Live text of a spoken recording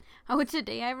Oh,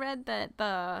 today I read that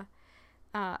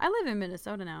I live in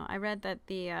Minnesota now. I read that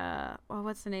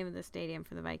what's the name of the stadium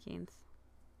for the Vikings?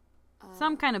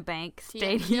 Some kind of bank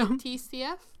stadium.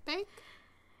 TCF Bank?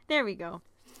 There we go.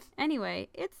 Anyway,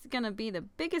 it's going to be the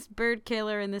biggest bird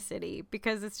killer in the city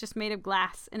because it's just made of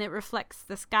glass and it reflects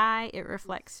the sky. It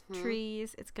reflects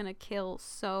trees. It's going to kill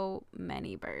so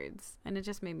many birds. And it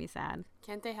just made me sad.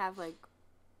 Can't they have, like,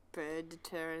 bird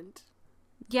deterrent?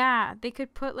 Yeah, they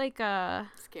could put, like,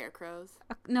 scarecrows?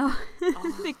 No,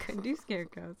 they could do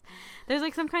scarecrows. There's,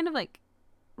 like, some kind of, like,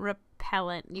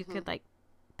 repellent you could, like,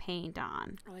 paint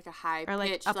on. Or, like, a high or,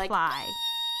 like, pitch, apply. Like...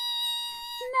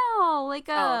 No, like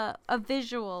a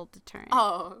visual deterrent.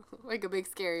 Oh, like a big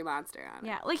scary monster on it.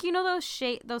 Yeah, like, you know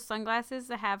those sunglasses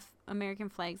that have American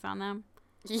flags on them?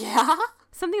 Yeah?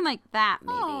 Something like that,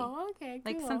 maybe. Oh, okay,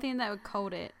 cool. Like something that would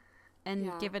coat it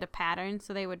and give it a pattern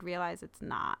so they would realize it's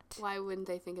not. Why wouldn't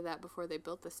they think of that before they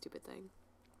built this stupid thing?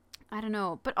 I don't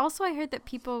know. But also I heard that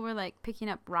people were, like, picking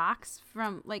up rocks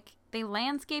from, like, they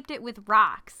landscaped it with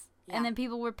rocks. Yeah. And then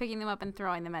people were picking them up and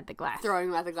throwing them at the glass. Throwing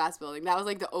them at the glass building. That was,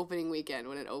 like, the opening weekend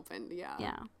when it opened, yeah.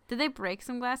 Yeah. Did they break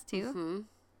some glass, too? Mm-hmm.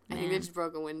 I think they just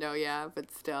broke a window, yeah.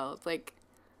 But still, it's like...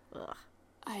 Ugh.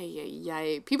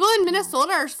 Ay. People in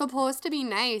Minnesota are supposed to be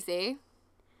nice, eh?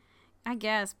 I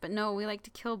guess, but no, we like to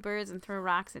kill birds and throw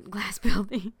rocks at glass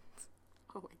buildings.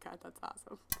 Oh, my God, that's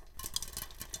awesome.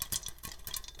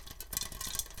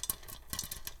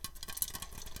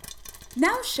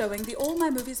 Now showing the All My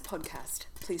Movies podcast.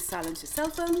 Please silence your cell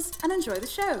phones and enjoy the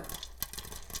show.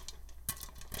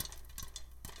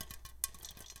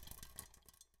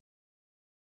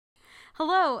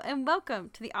 Hello and welcome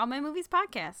to the All My Movies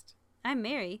podcast. I'm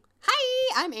Mary.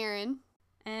 Hi, I'm Erin.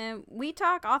 And we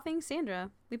talk all things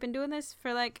Sandra. We've been doing this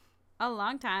for like a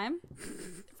long time.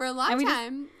 For a long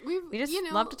time. We just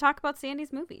love to talk about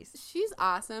Sandy's movies. She's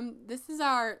awesome. This is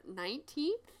our 19th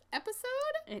episode.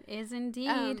 It is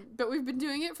indeed. But we've been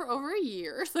doing it for over a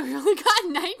year, so we only got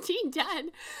 19 done.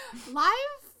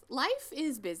 Life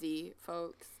is busy,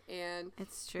 folks, and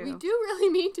it's true. We do really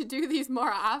need to do these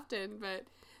more often, but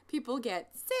people get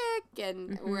sick,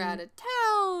 and we're out of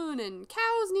town, and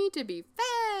cows need to be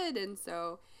fed, and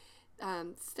so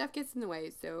stuff gets in the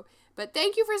way. So, but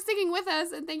thank you for sticking with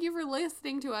us, and thank you for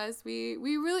listening to us. We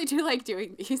really do like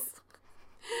doing these.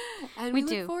 And we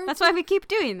do. That's why we keep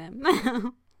doing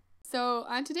them. So,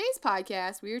 on today's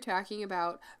podcast, we are talking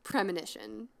about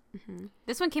Premonition. Mm-hmm.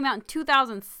 This one came out in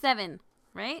 2007,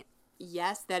 right?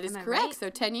 Yes, that is correct. Right? So,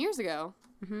 10 years ago.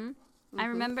 Mm-hmm. I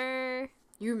remember...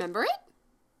 You remember it?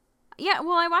 Yeah,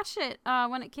 well, I watched it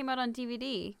when it came out on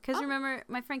DVD. Because remember,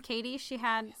 my friend Katie, she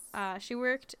had... she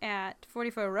worked at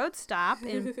 44 Road Stop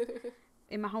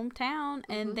in my hometown,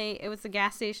 and it was the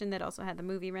gas station that also had the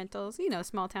movie rentals, you know,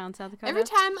 small town South Dakota. Every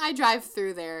time I drive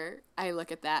through there, I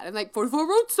look at that. I'm like, 44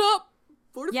 Road Stop!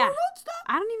 44 Road Stop!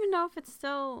 I don't even know if it's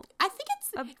still... I think it's...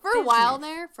 For a while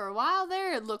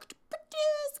there, it looked pretty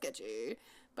sketchy.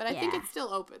 But I think it's still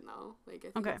open, though. Like,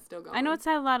 I think it's still going. I know it's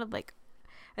had a lot of, like...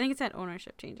 I think it's had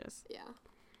ownership changes. Yeah.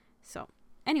 So,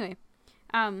 anyway.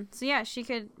 So, yeah, she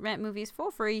could rent movies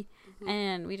for free,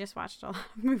 and we just watched a lot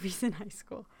of movies in high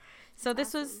school. So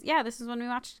this was when we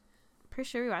watched, pretty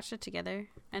sure we watched it together,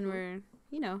 and we're,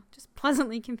 you know, just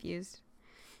pleasantly confused.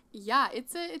 Yeah,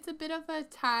 it's a bit of a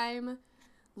time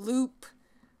loop,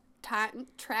 time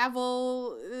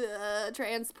travel,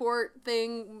 transport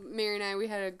thing. Mary and I, we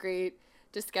had a great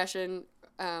discussion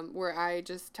where I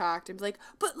just talked and was like,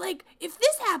 but like, if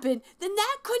this happened, then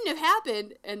that couldn't have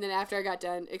happened. And then after I got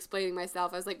done explaining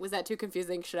myself, I was like, was that too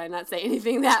confusing? Should I not say any of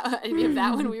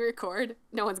that when we record?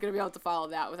 No one's going to be able to follow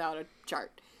that without a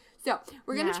chart. So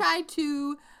we're going to try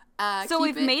to so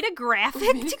we've made a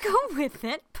graphic to go with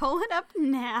it. Pull it up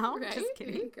now. Right, just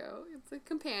kidding. There you go. It's a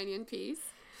companion piece.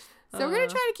 So we're going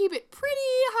to try to keep it pretty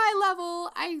high level,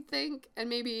 I think. And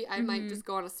maybe I might just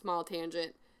go on a small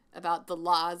tangent about the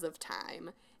laws of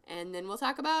time, and then we'll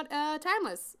talk about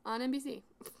Timeless on NBC.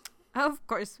 Of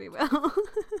course we will.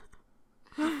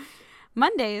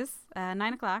 Mondays, 9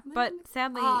 o'clock, but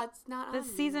sadly, it's not the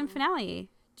season finale.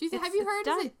 Have you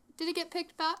heard? Did it get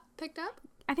picked up?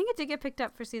 I think it did get picked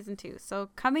up for season 2. So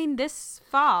coming this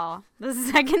fall, the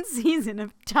second season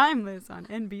of Timeless on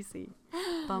NBC.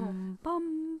 Bum,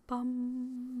 bum,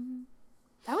 bum.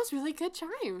 That was really good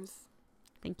chimes.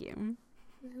 Thank you.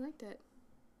 I liked it.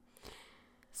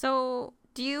 So,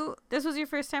 this was your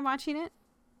first time watching it?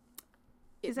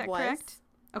 Is that correct?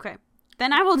 Okay.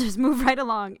 Then I will just move right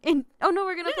along. We're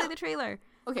going to play the trailer.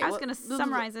 Okay. I was going to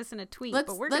summarize this in a tweet, but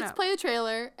let's play the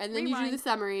trailer, and then you do the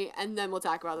summary, and then we'll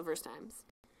talk about the first times.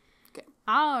 Okay.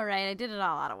 All right. I did it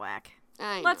all out of whack.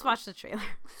 Let's watch the trailer.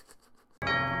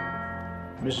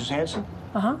 Mrs. Hanson?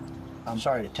 Uh-huh. I'm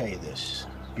sorry to tell you this.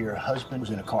 Your husband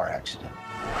was in a car accident.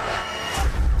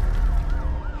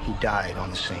 He died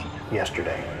on the scene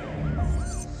yesterday.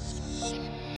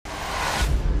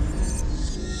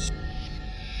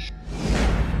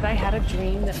 I had a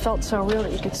dream that felt so real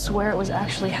that you could swear it was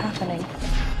actually happening.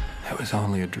 It was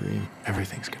only a dream.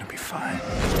 Everything's gonna be fine.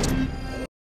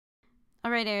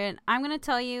 All right, Aaron, I'm going to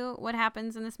tell you what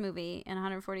happens in this movie in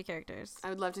 140 characters. I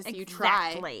would love to see you try.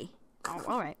 Exactly. Oh,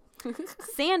 all right.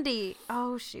 Sandy.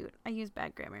 Oh, shoot. I used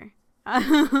bad grammar.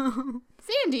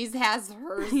 Sandy's has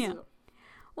hers. Yeah.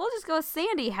 We'll just go.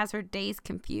 Sandy has her days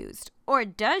confused. Or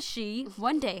does she?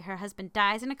 One day, her husband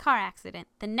dies in a car accident.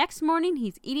 The next morning,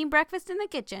 he's eating breakfast in the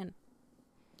kitchen.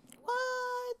 What?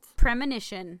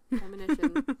 Premonition.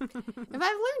 Premonition. If I've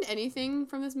learned anything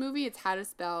from this movie, it's how to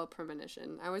spell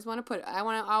premonition. I always want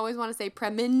to say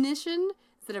premonition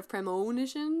instead of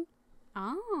premonition.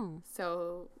 Oh.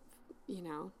 So, you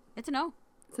know. It's a no.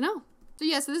 It's a no. So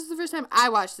yeah, so this is the first time I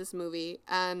watched this movie.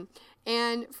 And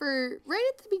for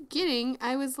right at the beginning,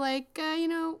 I was like,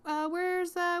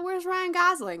 where's Ryan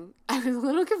Gosling? I was a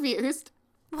little confused.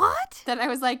 What? That I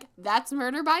was like, that's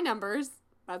Murder by Numbers.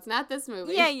 That's not this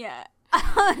movie. Yeah.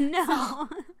 Oh, no.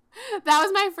 So, that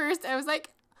was my first. I was like,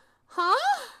 huh?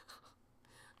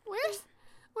 Where's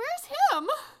him?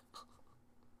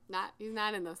 He's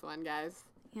not in this one, guys.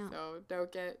 Yeah. So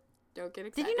don't get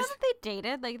excited. Did you know that they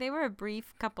dated? Like, they were a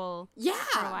brief couple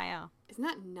for a while. Isn't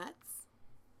that nuts?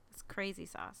 It's crazy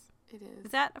sauce. It is.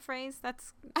 Is that a phrase?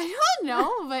 That's... I don't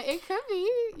know, but it could be.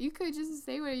 You could just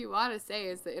say what you want to say.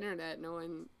 It's the internet.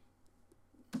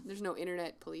 There's no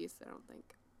internet police, I don't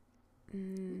think.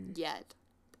 Yet.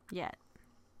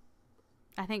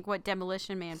 I think what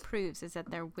Demolition Man proves is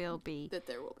that there will be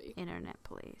internet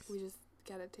police. We just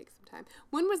gotta take some time.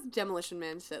 When was Demolition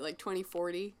Man set? Like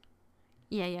 2040?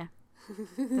 Yeah.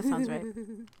 That sounds right.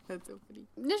 That's so funny.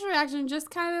 Initial reaction, just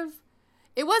kind of,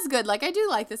 it was good. Like, I do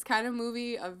like this kind of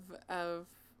movie of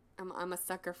I'm a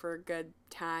sucker for a good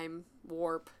time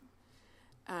warp.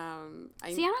 I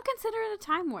don't consider it a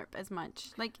time warp as much.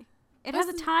 Like, it has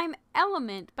a time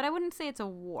element, but I wouldn't say it's a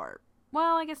warp.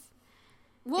 Well, I guess.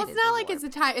 Well, it's not like it's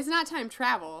it's not time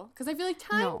travel, because I feel like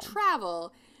time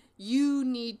travel, you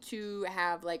need to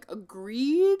have like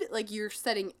agreed, like you're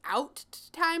setting out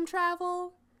to time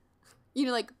travel. You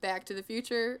know, like Back to the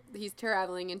Future, he's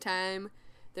traveling in time.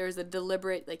 There's a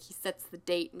deliberate, like he sets the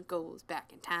date and goes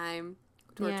back in time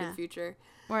toward to the future.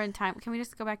 Or in time. Can we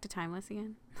just go back to Timeless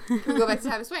again? Can we go back to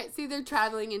Timeless? Right. See, they're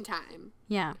traveling in time.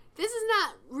 Yeah. This is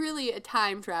not really a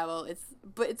time travel.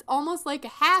 But it's almost like a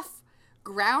half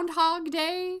Groundhog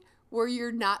Day where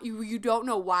you're not, you don't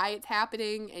know why it's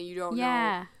happening and you don't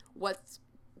know what's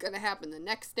going to happen the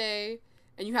next day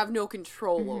and you have no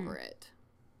control over it.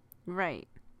 Right.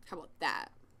 How about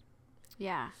that?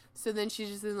 Yeah. So then she's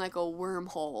just in like a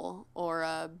wormhole or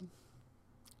a,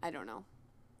 I don't know,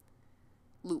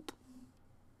 loop.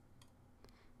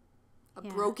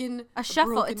 A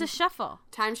shuffle. It's a shuffle.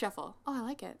 Time shuffle. Oh, I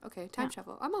like it. Okay, time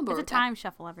shuffle. I'm on board with that. It's a time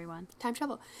shuffle, everyone. Time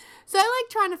shuffle. So I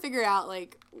like trying to figure out,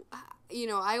 like, you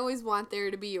know, I always want there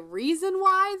to be a reason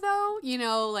why, though. You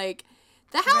know, like,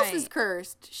 the house is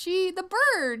cursed. The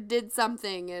bird did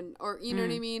something, or, you know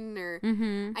what I mean? Or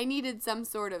I needed some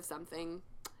sort of something.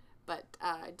 But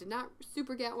I did not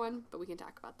super get one, but we can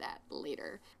talk about that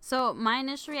later. So my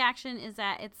initial reaction is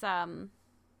that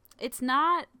it's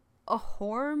not a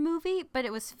horror movie, but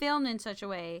it was filmed in such a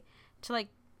way to, like,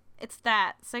 it's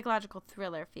that psychological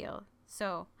thriller feel.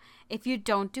 So if you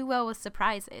don't do well with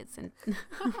surprises and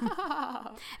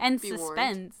and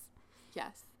suspense,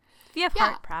 yes, if you have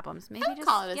heart problems, maybe just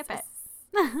skip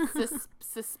it.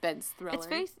 Suspense thriller. It's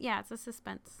very it's a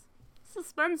suspense.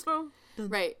 Suspenseful.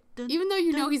 Right. Even though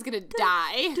you know he's gonna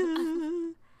die.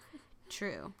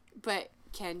 True. But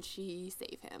can she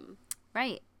save him?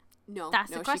 Right. No.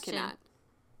 That's the question. She cannot.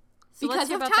 So let's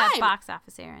hear about that box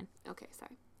office, Aaron. Okay,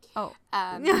 sorry. Oh.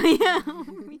 Yeah.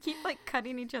 We keep, like,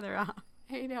 cutting each other off.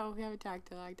 I know. We haven't talked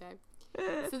in a long time.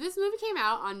 So this movie came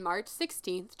out on March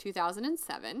 16th,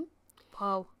 2007.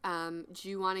 Whoa. Do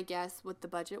you want to guess what the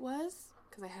budget was?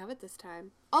 Because I have it this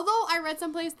time. Although I read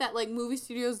someplace that, like, movie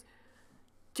studios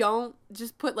don't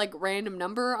just put, like, random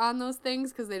number on those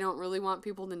things because they don't really want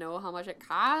people to know how much it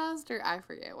cost, or I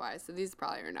forget why. So these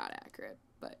probably are not accurate,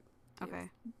 but okay.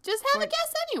 Just have a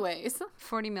guess anyways.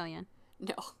 40 million.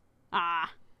 No.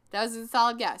 Ah. That was a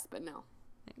solid guess, but no.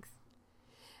 Thanks.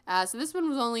 So this one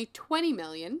was only 20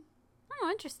 million. Oh,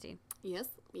 interesting. Yes.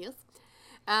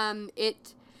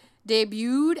 It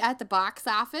debuted at the box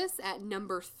office at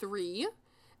number 3.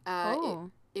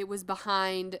 It was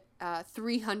behind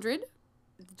 300,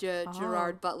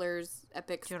 Gerard Butler's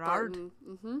epic Gerard. Spartan.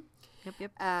 Mm-hmm.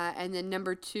 Yep. And then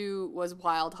number 2 was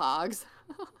Wild Hogs.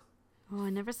 Oh, I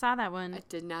never saw that one. I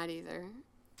did not either.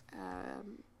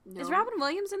 No. Is Robin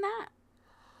Williams in that?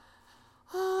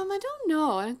 I don't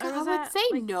know. I was would that,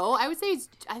 say no. I would say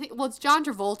it's John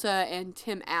Travolta and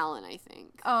Tim Allen, I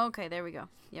think. Oh, okay. There we go.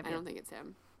 Yep. I don't think it's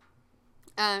him.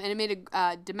 And it made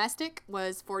a domestic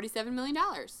was $47 million.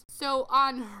 So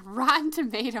on Rotten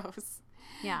Tomatoes,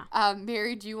 Yeah.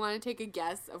 Mary, do you want to take a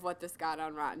guess of what this got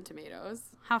on Rotten Tomatoes?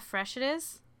 How fresh it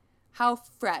is? How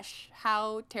fresh?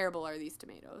 How terrible are these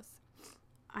tomatoes?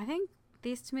 I think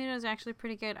these tomatoes are actually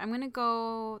pretty good. I'm going to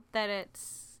go that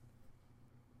it's...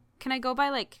 Can I go by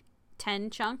like 10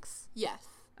 chunks? Yes.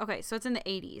 Okay, so it's in the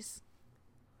 80s.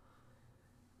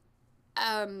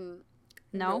 No.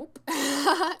 Nope.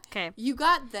 Okay. You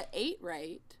got the 8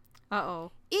 right.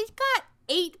 Uh-oh. It got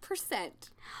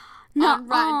 8% No. on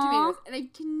Rotten Tomatoes. And I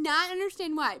cannot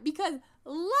understand why. Because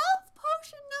Love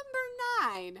Potion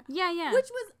number 9, Yeah. which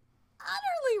was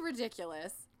utterly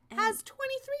ridiculous, has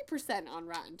 23% on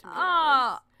Rotten Tomatoes.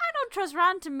 Oh, I don't trust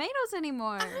Rotten Tomatoes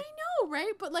anymore. I know,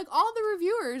 right? But like all the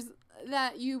reviewers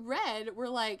that you read were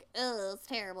like, "Oh, it's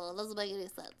terrible. It doesn't make any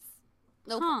sense.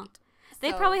 No point."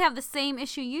 They So, probably have the same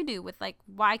issue you do with like,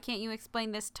 why can't you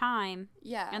explain this time?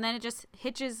 yeah. And then it just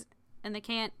hitches and they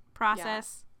can't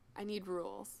process. I need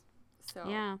rules. So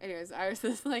Yeah. anyways, I was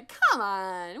just like, come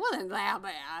on, it wasn't that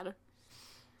bad.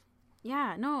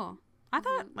 Yeah, no. I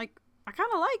thought like I kind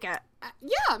of like it.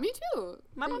 Yeah, me too.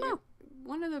 I don't know.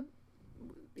 One of the,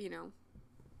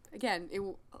 again,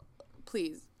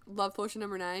 please, Love Potion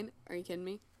number 9. Are you kidding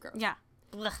me? Gross. Yeah.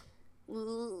 Ugh.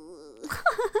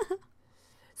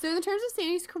 So in terms of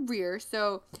Sandy's career,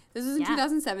 so this was in Yeah.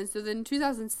 2007. So then in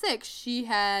 2006, she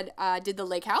had did The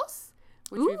Lake House,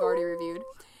 which we've already reviewed,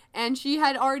 and she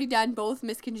had already done both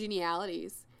Miss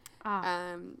Congenialities.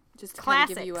 Just to kind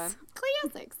of give you a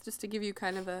classics, just to give you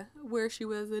kind of a where she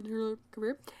was in her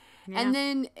career. Yeah. And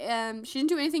then she didn't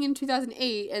do anything in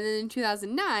 2008, and then in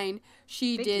 2009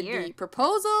 she Big did year. The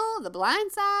Proposal, The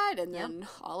Blind Side, and then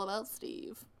All About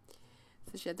Steve.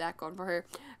 So she had that going for her.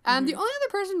 The only other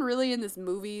person really in this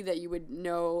movie that you would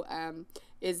know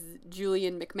is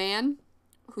Julian McMahon,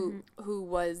 who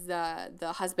was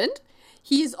the husband.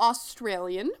 He is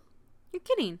Australian. You're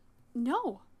kidding.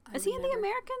 No. Is he in The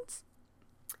Americans?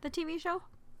 The TV show?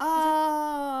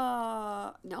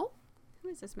 No. Who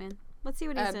is this man? Let's see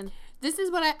what he's in. This is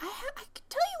what I can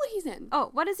tell you what he's in. Oh,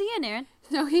 what is he in, Aaron?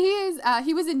 So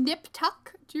he was in Nip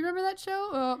Tuck. Do you remember that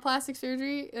show? Plastic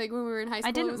surgery, like when we were in high school.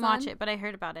 I didn't watch it, but I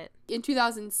heard about it. In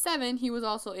 2007, he was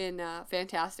also in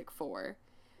Fantastic Four.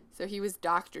 So he was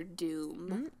Dr.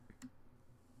 Doom.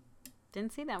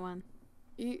 Didn't see that one.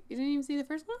 You didn't even see the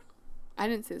first one? I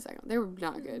didn't see the second one. They were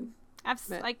not good. I've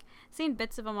But- seen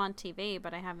bits of them on TV,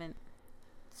 but I haven't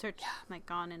searched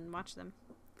gone and watched them.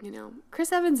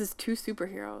 Chris Evans is 2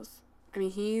 superheroes. I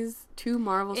mean, he's 2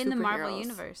 Marvel superheroes. In the Marvel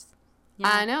universe.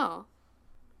 I know.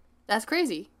 That's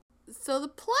crazy. So the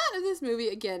plot of this movie,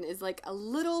 again, is like a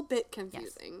little bit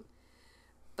confusing.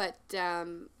 But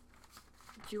do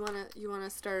you wanna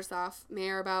start us off,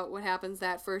 Mayor, about what happens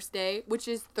that first day, which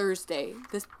is Thursday.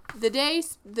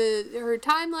 Her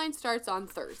timeline starts on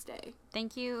Thursday.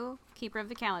 Thank you, keeper of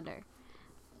the calendar.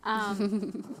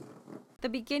 The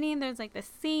beginning, there's like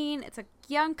this scene. It's a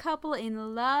young couple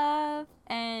in love,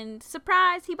 and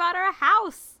surprise, he bought her a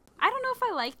house. I don't know if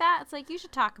I like that. It's like, you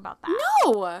should talk about that.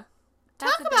 No!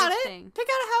 That's Talk a about big it. thing. Pick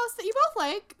out a house that you both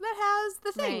like that has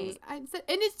the things. And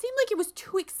it seemed like it was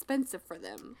too expensive for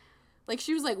them. Like,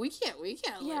 she was like, we can't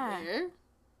Yeah. live here.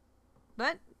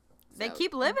 But they So-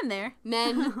 keep living there.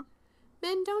 Men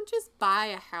don't just buy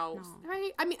a house,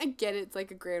 right? I mean, I get it. It's like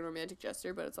a grand romantic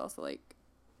gesture, but it's also like,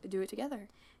 do it together.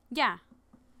 Yeah.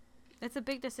 It's a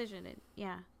big decision.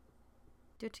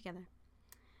 Do it together.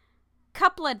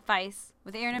 Couple advice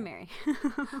with Aaron and Mary.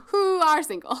 Who are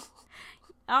single.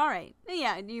 All right.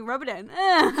 Yeah, you rub it in.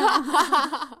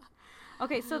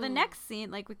 Okay, so the next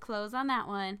scene, like, we close on that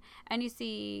one, and you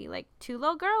see, like, 2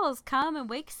 little girls come and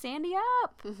wake Sandy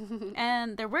up.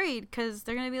 And they're worried because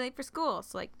they're going to be late for school.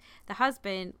 So, like, the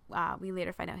husband, we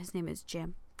later find out his name is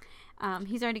Jim.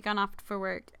 He's already gone off for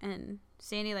work, and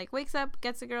Sandy, like, wakes up,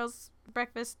 gets the girls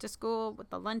breakfast to school with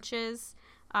the lunches,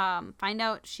 find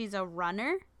out she's a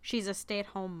runner. She's a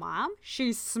stay-at-home mom.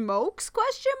 She smokes, ?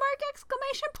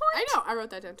 Exclamation point. I know. I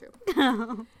wrote that down too.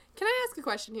 Can I ask a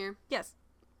question here? Yes.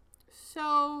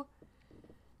 So,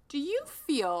 do you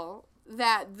feel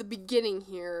that the beginning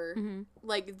here,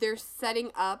 like, they're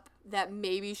setting up that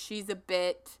maybe she's a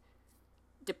bit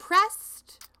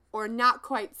depressed or not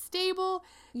quite stable.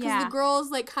 Because the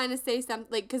girls, like, kind of say something,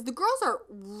 like, because the girls are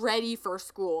ready for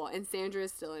school and Sandra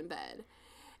is still in bed.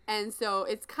 And so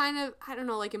it's kind of, I don't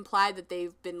know, like, implied that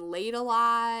they've been late a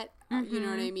lot, you know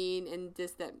what I mean? And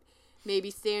just that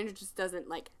maybe Sandra just doesn't,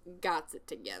 like, got it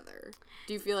together.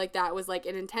 Do you feel like that was, like,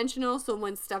 an intentional? So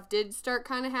when stuff did start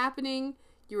kind of happening,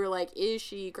 you were like, is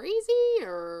she crazy?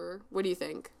 Or what do you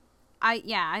think?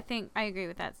 I think I agree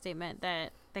with that statement,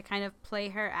 that they kind of play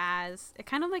her as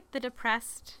kind of like the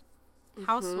depressed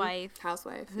housewife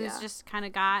who's just kind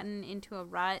of gotten into a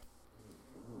rut.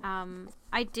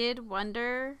 I did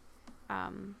wonder,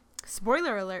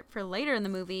 spoiler alert for later in the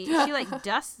movie, she like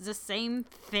dusts the same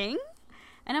thing,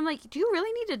 and I'm like, do you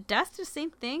really need to dust the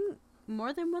same thing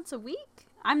more than once a week?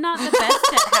 I'm not the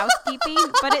best at housekeeping,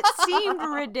 but it seemed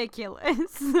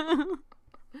ridiculous.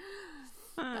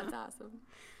 That's awesome.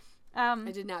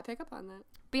 I did not pick up on that.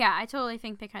 But yeah, I totally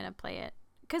think they kind of play it.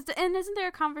 And isn't there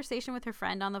a conversation with her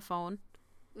friend on the phone?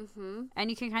 Mm-hmm. And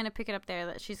you can kind of pick it up there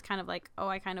that she's kind of like, oh,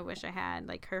 I kind of wish I had,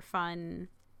 like, her fun,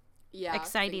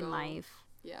 exciting life.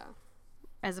 Yeah.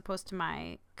 As opposed to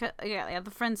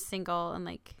the friend's single and,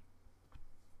 like,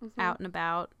 out and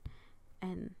about.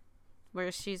 And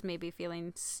where she's maybe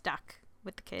feeling stuck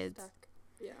with the kids.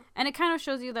 Yeah. And it kind of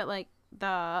shows you that, like,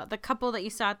 the couple that you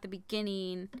saw at the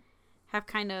beginning have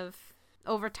kind of,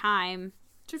 over time,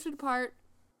 drifted apart.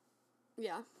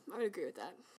 Yeah, I would agree with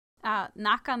that.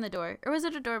 Knock on the door. Or was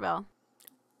it a doorbell?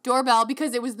 Doorbell,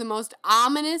 because it was the most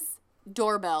ominous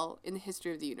doorbell in the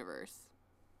history of the universe.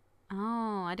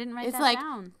 Oh, I didn't write that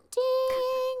down. Ding,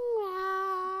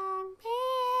 dong,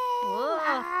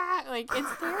 ding, like,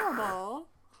 it's terrible.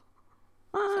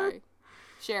 Sorry.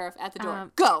 Sheriff at the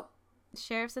door. Go!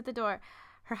 Sheriff's at the door.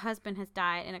 Her husband has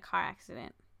died in a car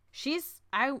accident.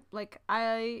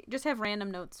 I just have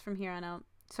random notes from here on out.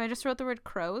 So I just wrote the word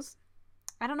crows.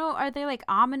 I don't know, are they like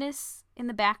ominous in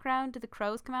the background? Do the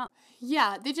crows come out?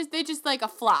 Yeah, they just like a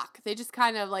flock. They just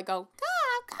kind of like go,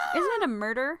 caw, caw. Isn't it a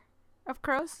murder of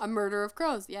crows? A murder of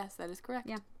crows. Yes, that is correct.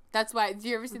 Yeah. That's why, do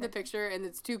you ever see the picture and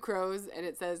it's 2 crows and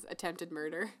it says attempted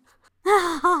murder?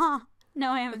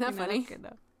 No, I haven't. Isn't that funny? That's good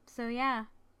though. So yeah.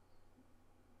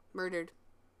 Murdered.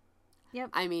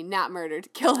 Yep. I mean, not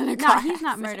murdered. Killed in a car accident. No, he's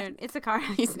not murdered. It's a car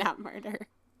accident. He's not murdered.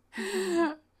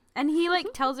 And he,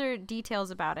 like, tells her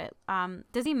details about it.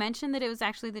 Does he mention that it was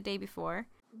actually the day before?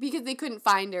 Because they couldn't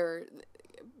find her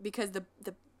because the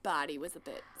body was a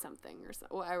bit something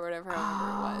or whatever it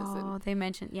was. Oh, they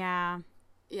mentioned, yeah.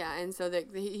 Yeah, and so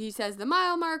he says the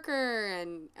mile marker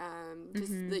and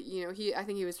just I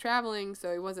think he was traveling,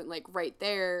 so he wasn't, like, right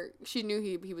there. She knew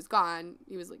he was gone.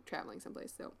 He was, like, traveling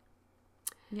someplace, so.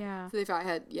 Yeah. So they thought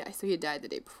so he had died the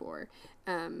day before.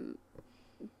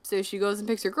 So she goes and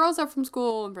picks her girls up from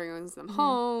school and brings them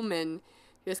home and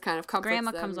just kind of comforts Grandma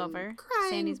them. comes over.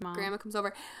 Crying. Sandy's mom. Grandma comes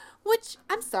over. Which,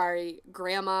 I'm sorry,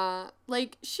 Grandma,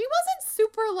 like, she wasn't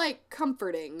super, like,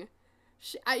 comforting.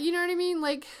 You know what I mean?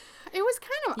 Like, it was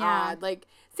kind of odd. Like,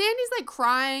 Sandy's, like,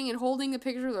 crying and holding the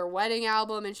picture of their wedding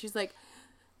album, and she's like,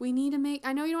 I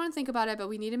know you don't want to think about it, but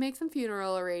we need to make some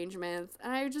funeral arrangements.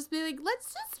 And I would just be like,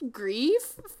 let's just grieve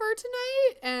for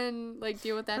tonight and, like,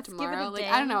 deal with that tomorrow. Like,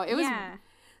 I don't know. It was,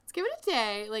 let's give it a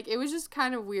day. Like, it was just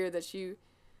kind of weird that she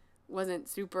wasn't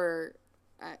super,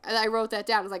 I wrote that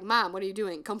down. I was like, Mom, what are you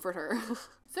doing? Comfort her.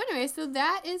 So anyway, so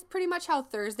that is pretty much how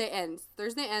Thursday ends.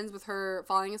 Thursday ends with her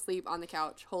falling asleep on the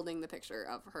couch holding the picture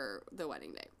of the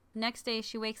wedding day. Next day,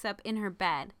 she wakes up in her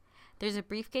bed. There's a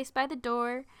briefcase by the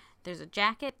door. There's a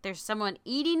jacket. There's someone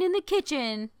eating in the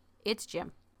kitchen. It's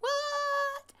Jim.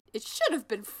 What? It should have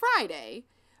been Friday,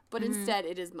 but instead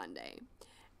it is Monday.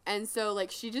 And so,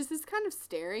 like, she just is kind of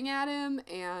staring at him,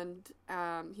 and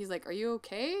he's like, are you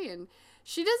okay? And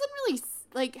she doesn't really,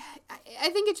 like, I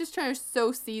think it's just trying to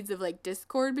sow seeds of, like,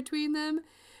 discord between them.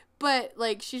 But,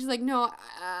 like, she's like, no,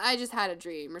 I just had a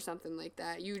dream or something like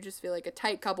that. You just feel like a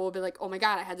tight couple would be like, oh, my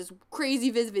God, I had this crazy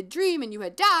vivid dream and you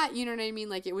had died. You know what I mean?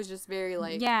 Like, it was just very,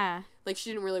 like, like, she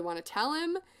didn't really want to tell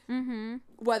him. Mm-hmm.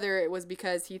 Whether it was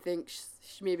because he thinks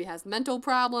she maybe has mental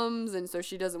problems and so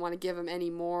she doesn't want to give him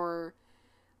any more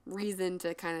reason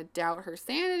to kind of doubt her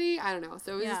sanity. I don't know.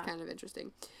 So it was just kind of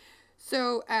interesting.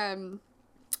 So,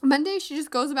 Monday, she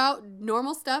just goes about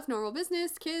normal stuff, normal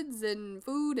business, kids and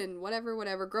food and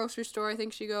whatever. Grocery store, I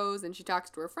think she goes, and she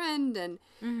talks to her friend. And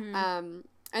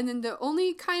then the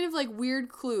only kind of, like, weird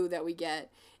clue that we get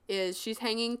is she's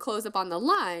hanging clothes up on the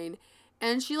line,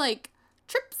 and she, like,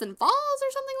 trips and falls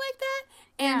or something like that.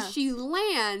 And she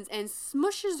lands and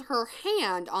smushes her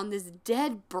hand on this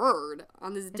dead bird,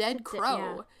 on this dead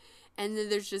crow. And then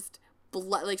there's just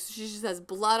blood, like, she just has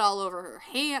blood all over her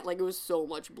hand. Like, it was so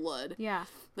much blood. Yeah.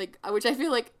 Like, which I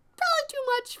feel like probably too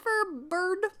much for a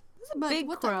bird. But big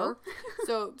whatever. crow.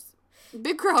 So,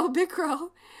 big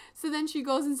crow. So then she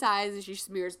goes inside and she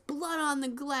smears blood on the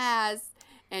glass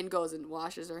and goes and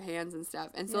washes her hands and stuff.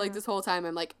 And so, like, this whole time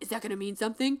I'm like, is that going to mean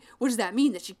something? What does that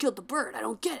mean, that she killed the bird? I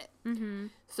don't get it. Mm-hmm.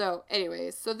 So,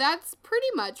 anyways, so that's pretty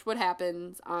much what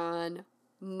happens on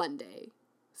Monday.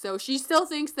 So she still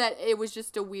thinks that it was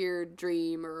just a weird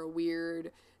dream or a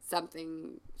weird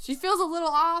something. She feels a little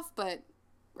off, but...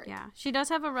 Right. Yeah, she does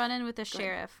have a run-in with the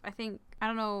sheriff. I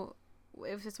don't know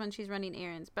if it's when she's running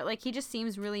errands, but, like, he just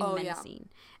seems really menacing.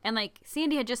 And, like,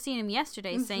 Sandy had just seen him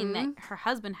yesterday saying that her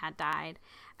husband had died.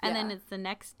 And then it's the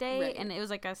next day, and it was,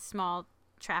 like, a small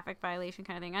traffic violation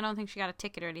kind of thing. I don't think she got a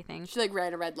ticket or anything. She, like,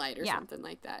 ran a red light or something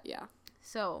like that, yeah.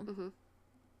 So,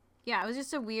 yeah, it was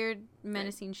just a weird,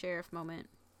 menacing sheriff moment.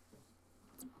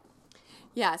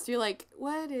 Yeah, so you're like,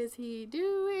 what is he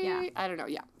doing? Yeah. I don't know.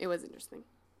 Yeah, it was interesting.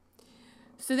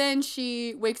 So then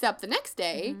she wakes up the next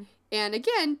day, and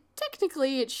again,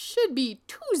 technically it should be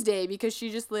Tuesday because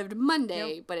she just lived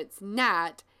Monday, but it's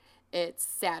not. It's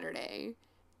Saturday,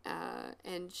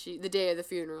 and the day of the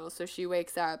funeral. So she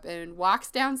wakes up and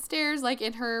walks downstairs like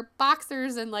in her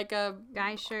boxers and like a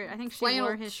guy shirt. I think she flannel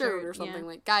wore his shirt or something,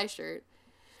 like guy shirt.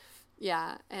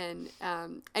 Yeah, and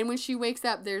when she wakes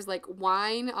up, there's like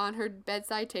wine on her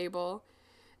bedside table,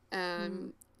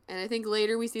 and I think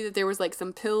later we see that there was like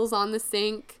some pills on the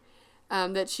sink,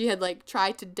 that she had like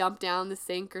tried to dump down the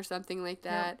sink or something like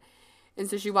that. And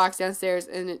so she walks downstairs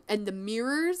and the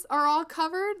mirrors are all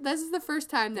covered. This is the first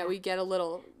time that we get a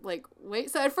little like,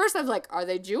 wait. So at first I was like, are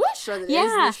they Jewish? Is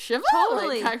this Shiva?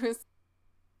 Totally. Like,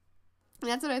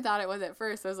 that's what I thought it was at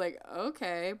first. I was like,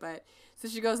 okay, but so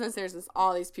she goes downstairs and there's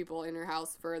all these people in her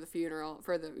house for the funeral,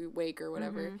 for the wake or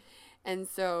whatever. And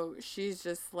so she's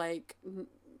just like,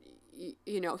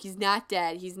 you know, he's not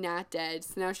dead.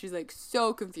 So now she's like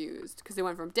so confused because they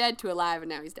went from dead to alive and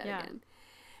now he's dead again.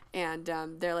 And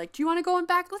they're like, do you want to go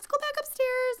back? Let's go back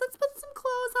upstairs. Let's put some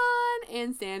clothes on.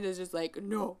 And Sandra's just like,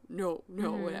 no,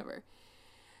 whatever.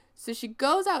 So she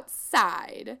goes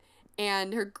outside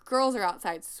and her girls are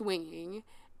outside swinging.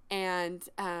 And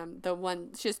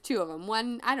she has two of them.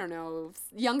 One, I don't know,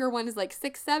 younger one is like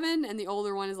 6, 7, and the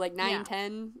older one is like 9,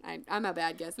 10. I'm a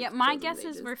bad guess. Yeah, my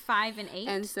guesses were 5 and 8.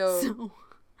 And so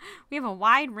we have a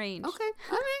wide range. Okay,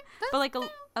 all right. But like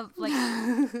like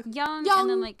young and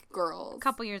then like girls, a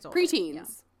couple years old.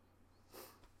 Preteens.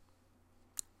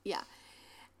 Yeah.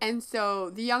 And so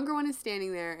the younger one is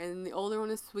standing there, and the older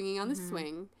one is swinging on the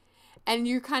swing. And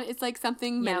you're it's like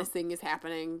something menacing is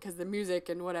happening because the music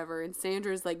and whatever. And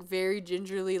Sandra's like very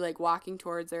gingerly like walking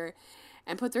towards her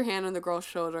and puts her hand on the girl's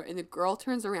shoulder. And the girl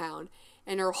turns around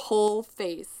and her whole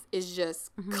face is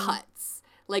just cuts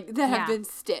like that have been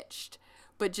stitched.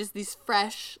 But just these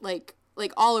fresh, like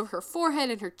all of her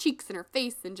forehead and her cheeks and her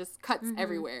face and just cuts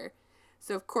everywhere.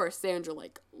 So, of course, Sandra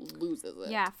like loses it.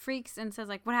 Yeah, freaks and says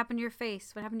like, what happened to your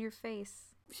face? What happened to your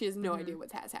face? She has no idea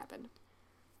what has happened.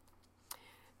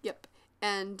 Yep.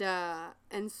 And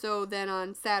so then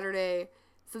on Saturday,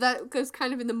 so that goes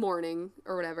kind of in the morning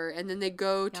or whatever, and then they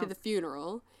go to the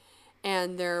funeral,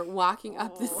 and they're walking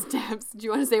up the steps. Do you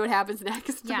want to say what happens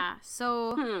next? Yeah,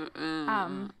 so,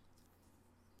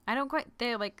 I don't quite,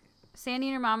 they're like, Sandy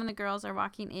and her mom and the girls are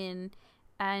walking in,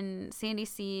 and Sandy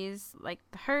sees, like,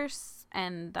 the hearse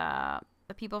and the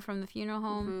people from the funeral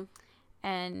home,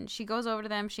 and she goes over to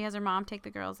them. She has her mom take the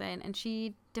girls in, and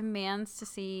she demands to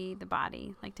see the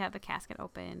body, like to have the casket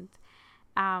opened.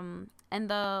 And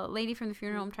the lady from the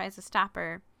funeral home tries to stop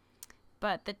her,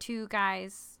 but the two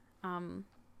guys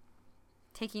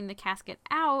taking the casket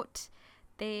out,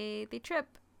 they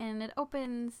trip, and it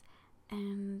opens,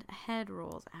 and a head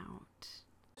rolls out.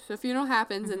 So the funeral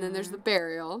happens, and then there's the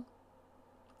burial.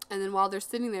 And then while they're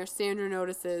sitting there, Sandra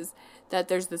notices that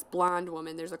there's this blonde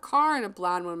woman. There's a car and a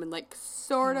blonde woman, like,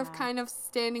 sort of kind of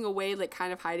standing away, like,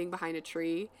 kind of hiding behind a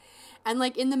tree. And,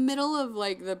 like, in the middle of,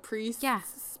 like, the priest's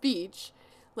speech,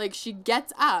 like,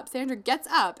 Sandra gets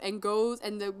up and goes,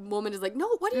 and the woman is like,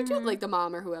 no, what are you doing? Like, the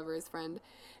mom or whoever, his friend.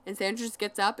 And Sandra just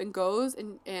gets up and goes,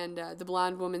 and the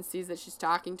blonde woman sees that she's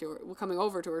talking to her, coming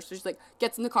over to her. So she's like,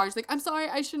 gets in the car. She's like, I'm sorry,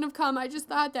 I shouldn't have come. I just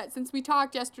thought that since we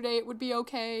talked yesterday, it would be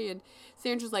okay. And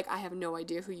Sandra's like, I have no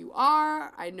idea who you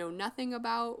are. I know nothing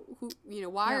about who,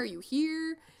 why are you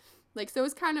here? Like, so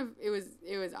it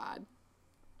was odd.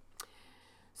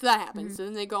 So that happens. So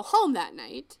then they go home that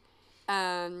night,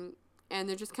 and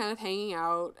they're just kind of hanging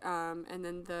out. And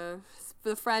then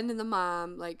the friend and the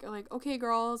mom are like, okay,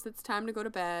 girls, it's time to go to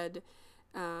bed.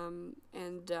 And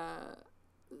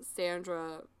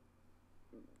Sandra,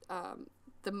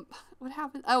 what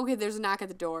happened? Oh, okay, there's a knock at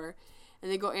the door,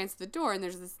 and they go answer the door, and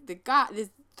there's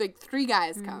like 3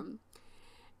 guys come,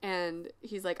 And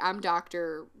he's like, I'm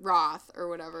Dr. Roth or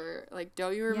whatever. Like,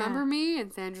 don't you remember me?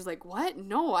 And Sandra's like, what?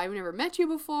 No, I've never met you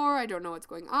before. I don't know what's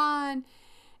going on.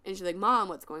 And she's like, Mom,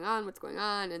 what's going on? What's going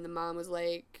on? And the mom was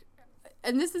like,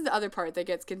 and this is the other part that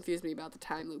gets confused me about the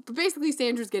time loop. But basically,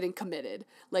 Sandra's getting committed.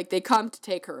 Like, they come to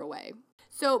take her away.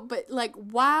 So, but like,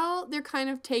 while they're kind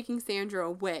of taking Sandra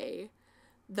away,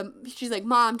 she's like,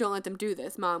 Mom, don't let them do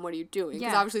this. Mom, what are you doing?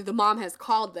 Because obviously the mom has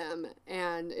called them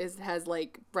and has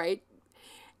like, right?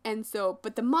 And so,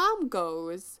 but the mom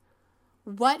goes,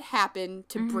 what happened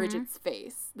to Bridget's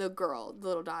face? The girl, the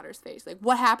little daughter's face. Like,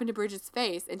 what happened to Bridget's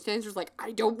face? And Sandra's like,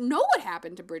 I don't know what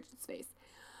happened to Bridget's face.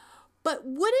 But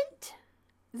wouldn't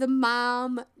the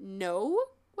mom know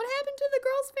what happened to the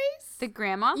girl's face? The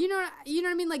grandma? You know what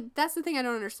I mean? Like, that's the thing I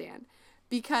don't understand.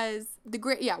 Because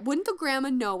wouldn't the grandma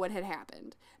know what had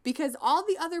happened? Because all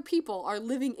the other people are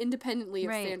living independently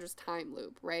of Sandra's time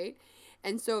loop, right?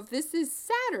 And so if this is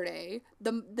Saturday,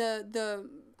 the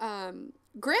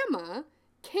grandma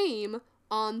came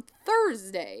on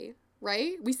Thursday,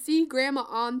 right? We see grandma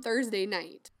on Thursday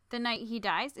night. The night he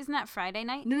dies? Isn't that Friday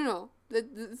night? No.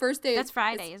 The first day. That's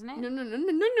Friday, isn't it?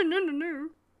 No.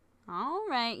 All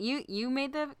right. You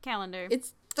made the calendar.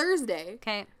 It's Thursday.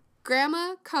 Okay.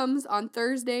 Grandma comes on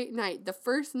Thursday night, the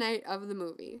first night of the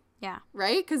movie. Yeah.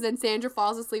 Right? Because then Sandra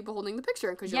falls asleep holding the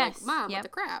picture because you're like, Mom, what the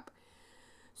crap?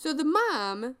 So the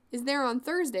mom is there on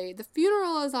Thursday. The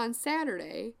funeral is on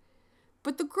Saturday.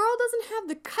 But the girl doesn't have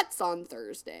the cuts on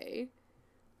Thursday.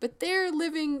 But they're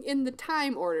living in the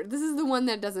time order. This is the one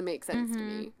that doesn't make sense to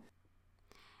me.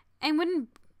 And wouldn't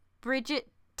Bridget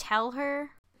tell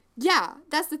her? Yeah,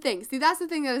 that's the thing. See, that's the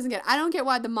thing that doesn't get. I don't get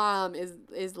why the mom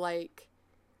is like,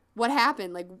 what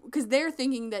happened? Like, because they're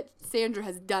thinking that Sandra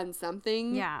has done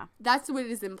something. Yeah. That's what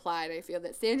is implied, I feel,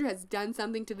 that Sandra has done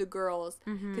something to the girls.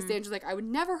 Because Sandra's like, I would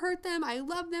never hurt them. I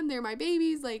love them. They're my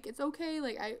babies. Like, it's okay.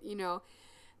 Like,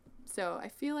 So I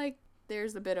feel like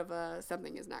there's a bit of a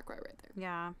something is not quite right there.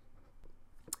 Yeah.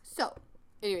 So,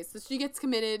 anyways, so she gets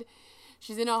committed.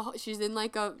 She's in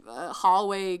like a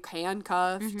hallway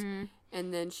handcuffed.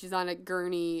 And then she's on a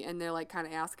gurney, and they're, like, kind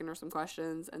of asking her some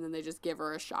questions, and then they just give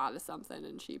her a shot of something,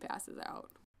 and she passes out.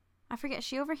 I forget.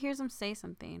 She overhears him say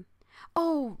something.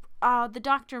 Oh, the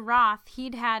Dr. Roth,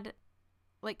 he'd had,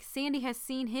 like, Sandy has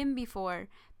seen him before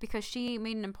because she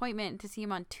made an appointment to see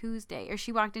him on Tuesday, or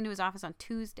she walked into his office on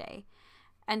Tuesday.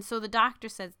 And so the doctor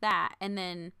says that, and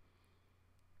then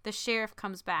the sheriff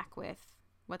comes back with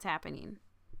what's happening.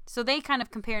 So they kind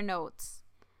of compare notes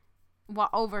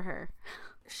over her.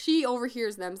 She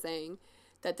overhears them saying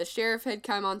that the sheriff had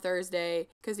come on Thursday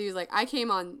because he was like, I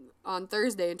came on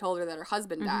Thursday and told her that her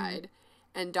husband died.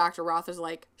 And Dr. Roth was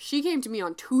like, she came to me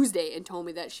on Tuesday and told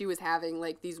me that she was having,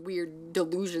 like, these weird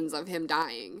delusions of him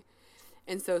dying.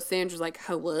 And so Sandra's like,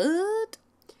 what?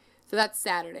 So that's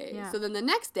Saturday. Yeah. So then the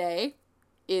next day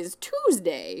is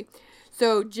Tuesday.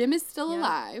 So Jim is still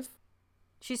alive.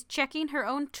 She's checking her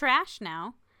own trash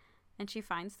now, and she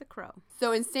finds the crow.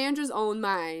 So in Sandra's own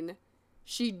mind,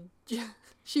 she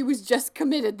was just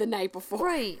committed the night before.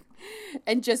 Right.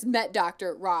 And just met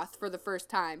Dr. Roth for the first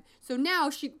time. So now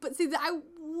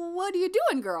what are you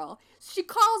doing, girl? She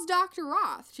calls Dr.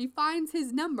 Roth. She finds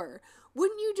his number.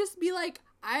 Wouldn't you just be like,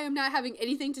 I am not having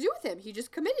anything to do with him. He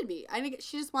just committed me. I think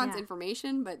she just wants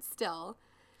information, but still.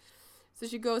 So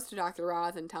she goes to Dr.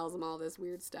 Roth and tells him all this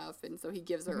weird stuff, and so he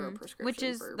gives her a prescription. Which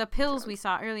is the pills we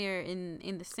saw earlier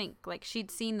in the sink. Like,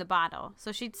 she'd seen the bottle.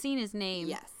 So she'd seen his name.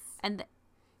 Yes. And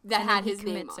that and had his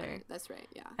name on it. That's right,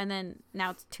 yeah. And then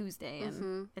now it's Tuesday,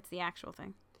 and it's the actual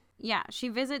thing. Yeah, she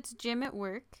visits Jim at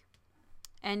work,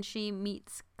 and she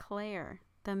meets Claire,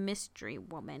 the mystery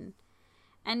woman.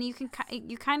 And you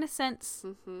kind of sense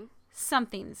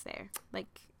something's there.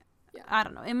 Like, I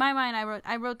don't know. In my mind,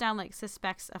 I wrote down, like,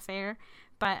 suspects affair,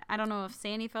 but I don't know if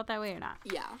Sandy felt that way or not.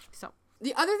 Yeah. So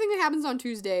the other thing that happens on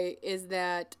Tuesday is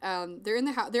that they're in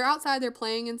the house. They're outside. They're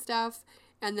playing and stuff.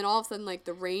 And then all of a sudden, like,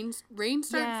 the rain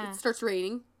starts. Yeah. It starts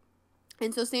raining.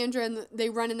 And so Sandra they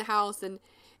run in the house, and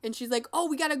she's like, oh,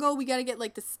 we gotta go. We gotta get,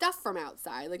 like, the stuff from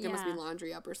outside. Like, there must be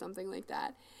laundry up or something like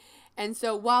that. And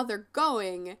so while they're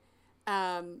going,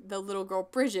 the little girl,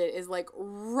 Bridget, is, like,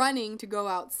 running to go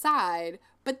outside.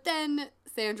 But then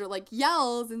Sandra, like,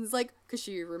 yells and is like, because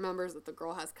she remembers that the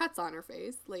girl has cuts on her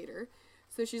face later.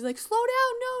 So she's like, slow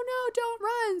down. No, don't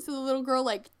run. So the little girl,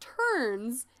 like,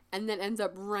 turns and then ends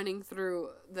up running through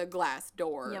the glass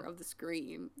door of the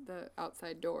screen, the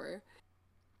outside door.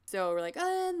 So we're like,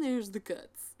 and there's the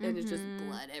cuts. And it's just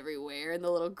blood everywhere. And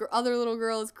the other little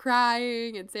girl is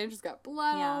crying. And Sandra's got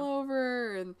blood all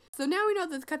over. And so now we know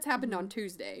that the cuts happened on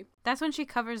Tuesday. That's when she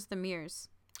covers the mirrors.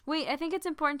 Wait, I think it's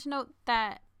important to note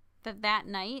that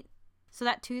night, So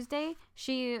that Tuesday,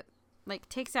 she like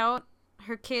takes out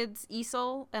her kid's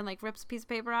easel and like rips a piece of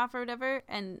paper off or whatever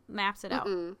and maps it out.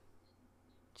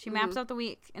 She maps out the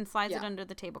week and slides it under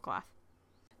the tablecloth.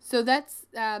 So that's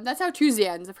how Tuesday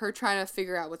ends, of her trying to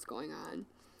figure out what's going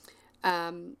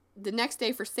on. The next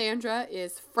day for Sandra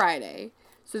is Friday.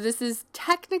 So this is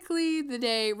technically the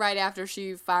day right after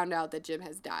she found out that Jim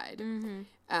has died.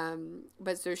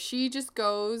 But so she just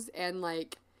goes and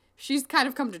like, she's kind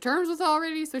of come to terms with it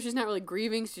already, so she's not really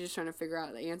grieving. She's just trying to figure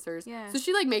out the answers. Yeah. So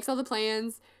she like makes all the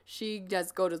plans. She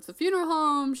does go to the funeral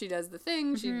home. She does the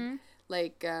thing. She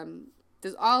like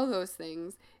does all of those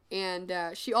things. And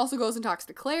she also goes and talks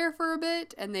to Claire for a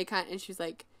bit, and she's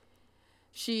like,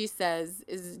 she says,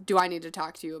 do I need to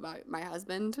talk to you about my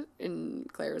husband?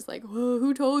 And Claire's like, well,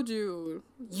 who told you?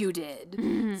 You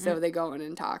did. So they go in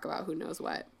and talk about who knows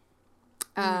what.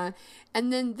 And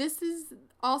then this is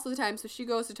also the time, so she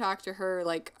goes to talk to her,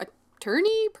 like,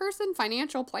 attorney person,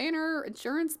 financial planner,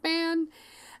 insurance man.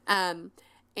 And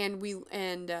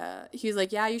he's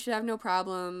like, yeah, you should have no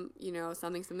problem, you know,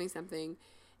 something.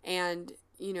 And,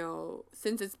 you know,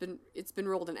 since it's been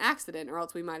ruled an accident, or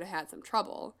else we might have had some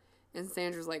trouble. And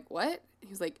Sandra's like, what?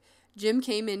 He's like, Jim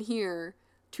came in here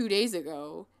 2 days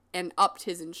ago and upped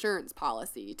his insurance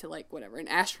policy to, like, whatever, an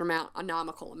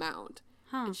astronomical amount.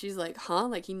 And she's like, huh?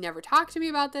 Like, he never talked to me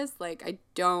about this. Like, I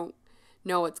don't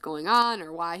know what's going on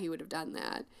or why he would have done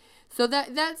that. So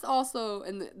that's also,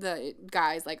 and the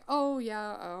guy's like, oh,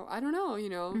 yeah, I don't know, you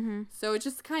know. So it's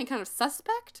just kind of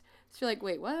suspect. So you're like,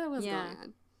 wait, what was going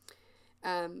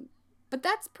on? But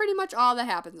that's pretty much all that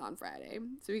happens on Friday.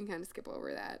 So we can kind of skip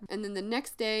over that. And then the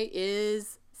next day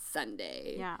is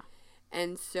Sunday. Yeah.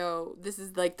 And so this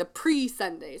is like the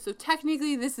pre-Sunday. So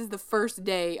technically this is the first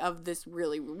day of this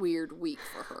really weird week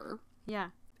for her.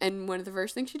 Yeah. And one of the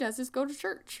first things she does is go to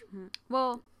church.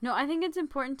 Well, no, I think it's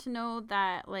important to know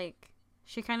that, like,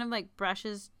 she kind of, like,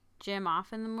 brushes Jim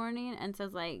off in the morning and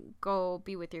says, like, go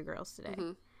be with your girls today.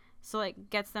 So, like,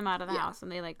 gets them out of the house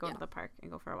and they, like, go to the park and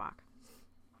go for a walk.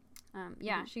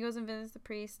 She goes and visits the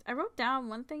priest. I wrote down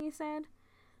one thing he said,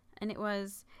 and it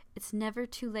was, it's never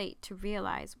too late to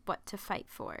realize what to fight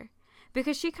for.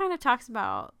 Because she kind of talks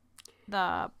about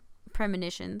the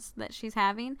premonitions that she's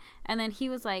having, and then he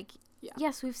was like,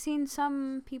 yes, we've seen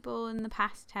some people in the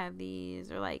past have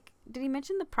these, or like, did he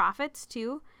mention the prophets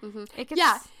too? It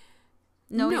gets,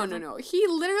 No. He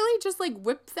literally just, like,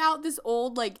 whips out this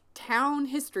old, like, town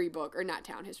history book. Or not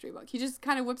town history book. He just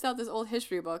kind of whips out this old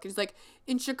history book. And he's like,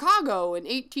 in Chicago in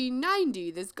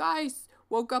 1890, this guy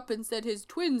woke up and said his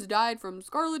twins died from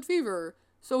scarlet fever.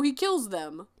 So he kills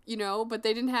them, you know, but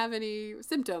they didn't have any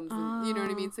symptoms. And, you know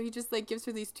what I mean? So he just, like, gives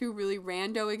her these two really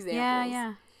rando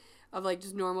examples of, like,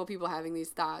 just normal people having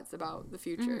these thoughts about the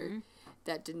future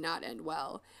that did not end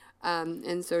well.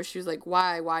 And so she was like,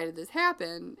 why did this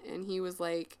happen? And he was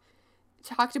like,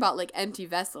 talked about, like, empty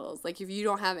vessels. Like, if you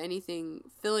don't have anything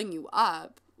filling you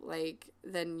up, like,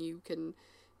 then you can,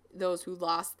 those who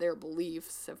lost their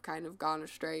beliefs have kind of gone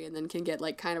astray and then can get,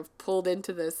 like, kind of pulled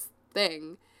into this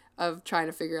thing of trying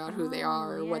to figure out who they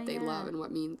are or what they love and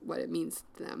what it means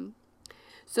to them.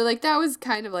 So, like, that was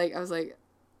kind of like, I was like,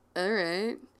 all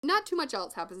right. Not too much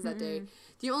else happens that day.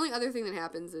 The only other thing that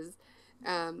happens is,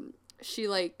 she,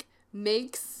 like,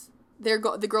 makes the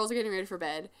girls are getting ready for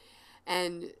bed,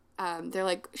 and they're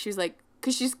like, she's like,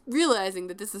 because she's realizing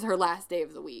that this is her last day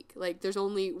of the week, like, there's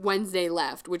only Wednesday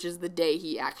left, which is the day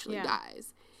he actually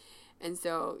dies. And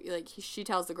so, like, she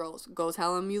tells the girls, go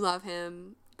tell him you love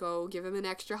him, go give him an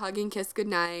extra hug and kiss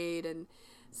goodnight and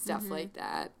stuff like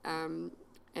that. And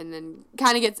then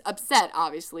kind of gets upset,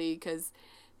 obviously, because,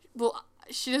 well,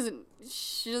 she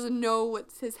doesn't know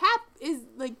what's is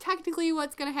like technically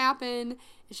what's gonna happen.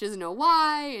 She doesn't know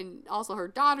why, and also her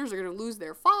daughters are gonna lose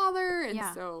their father, and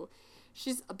so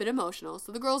she's a bit emotional.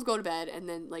 So the girls go to bed, and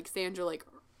then, like, Sandra, like,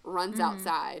 runs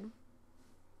outside.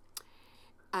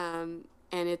 And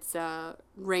it's a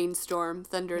rainstorm,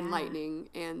 thunder and lightning,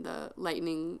 and the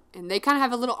lightning, and they kind of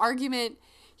have a little argument.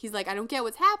 He's like, I don't get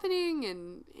what's happening,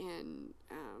 and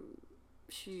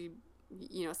she,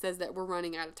 you know, says that we're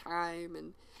running out of time,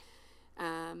 and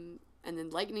then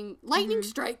lightning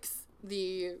strikes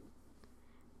the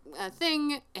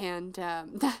thing and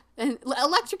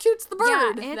electrocutes the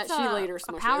bird that she later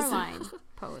smushes. A power line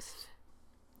post,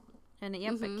 and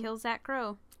it kills that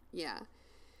crow. Yeah,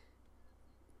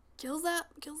 kills that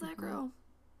crow.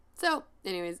 So,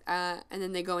 anyways, and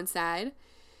then they go inside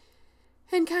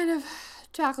and kind of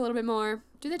talk a little bit more.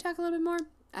 Do they talk a little bit more?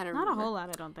 I don't know. Not a whole lot,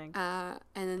 I don't think. And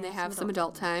then they have some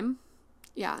adult time.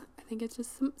 Yeah, I think it's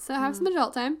just have some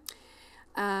adult time.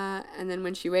 And then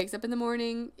when she wakes up in the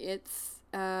morning, it's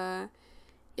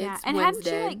Yeah, It's and Wednesday.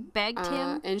 hadn't she like begged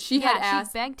him? And she had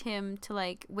asked. She begged him to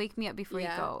like wake me up before you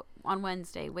Yeah. go on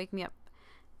Wednesday. Wake me up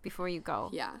before you go.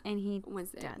 Yeah. and he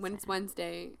Wednesday. doesn't. When it's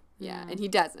Wednesday. Yeah, and he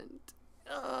doesn't.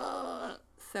 Ugh.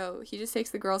 So he just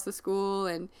takes the girls to school,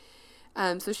 and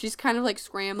so she's kind of like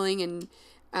scrambling, and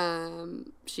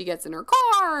she gets in her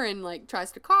car and like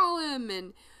tries to call him,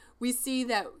 and we see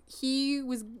that he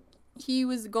was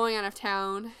going out of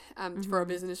town for a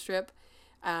business trip,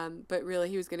 but really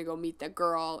he was going to go meet the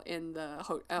girl in the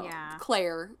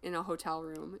Claire in a hotel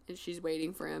room, and she's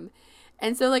waiting for him.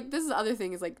 And so like this is the other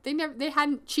thing is like they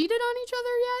hadn't cheated on each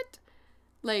other yet.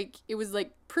 Like it was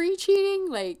like pre-cheating,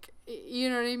 like you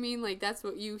know what I mean? Like that's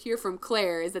what you hear from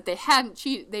Claire is that they hadn't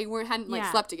cheated, they hadn't like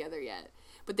slept together yet,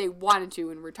 but they wanted to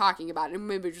and were talking about it, and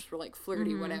maybe just were like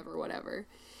flirty, whatever.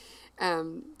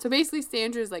 So basically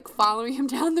Sandra's like following him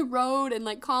down the road and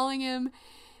like calling him,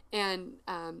 and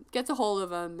gets a hold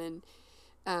of him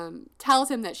and tells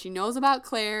him that she knows about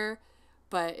Claire,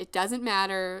 but it doesn't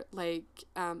matter. Like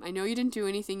I know you didn't do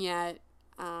anything yet.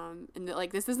 And that,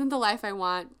 like, this isn't the life I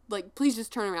want. Like, please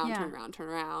just turn around.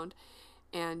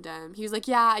 And he was like,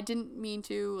 yeah, I didn't mean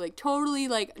to. Like, totally,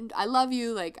 like, I love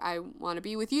you. Like, I want to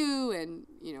be with you. And,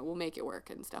 you know, we'll make it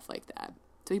work and stuff like that.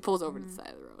 So he pulls over to the side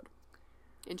of the road.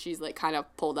 And she's, like, kind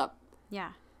of pulled up.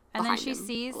 Yeah. And then she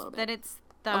sees that it's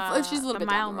the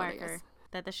mile marker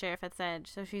that the sheriff had said.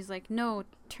 So she's like, no,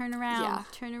 turn around.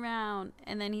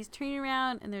 And then he's turning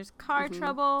around, and there's car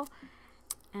trouble.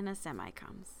 And a semi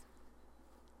comes.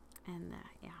 And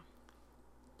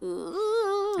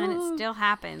and it still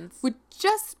happens, which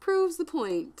just proves the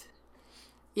point.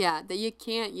 Yeah, that you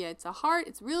can't. Yeah,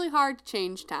 it's really hard to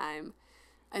change time,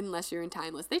 unless you're in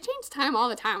Timeless. They change time all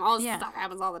the time. All this stuff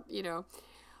happens all the,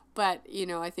 But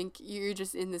I think you're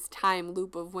just in this time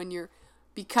loop of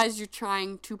because you're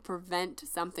trying to prevent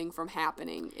something from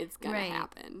happening, it's gonna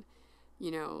happen.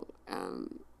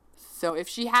 So if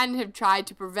she hadn't have tried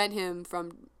to prevent him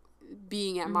from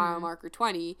being at mile marker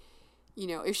 20,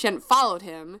 if she hadn't followed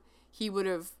him,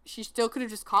 she still could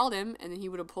have just called him, and then he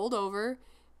would have pulled over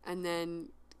and then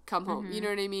come home. You know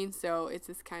what I mean? So it's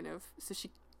this kind of,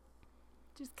 she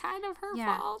just kind of her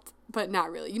fault, but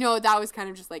not really. That was kind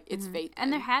of just like, it's fate.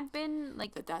 And there had been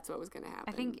like, that's what was going to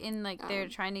happen. I think in like, they're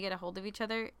trying to get a hold of each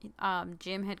other.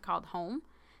 Jim had called home.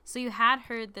 So you had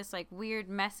heard this like weird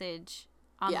message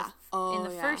on in the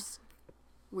first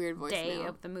weird voicemail day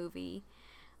of the movie.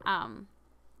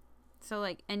 So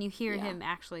like, and you hear him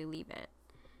actually leave it.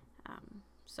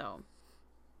 So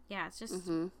yeah, it's just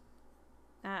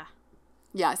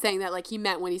yeah, saying that like he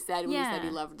meant when he said he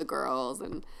loved the girls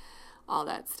and all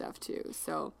that stuff too.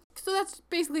 So that's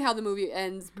basically how the movie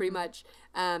ends pretty much.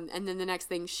 And then the next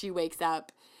thing, she wakes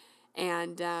up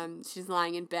and she's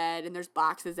lying in bed, and there's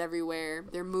boxes everywhere.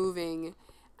 They're moving.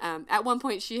 At one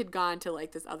point, she had gone to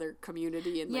like this other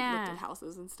community and like looked at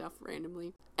houses and stuff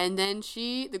randomly. And then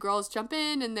the girls jump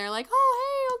in, and they're like, "Oh,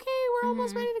 hey, okay, we're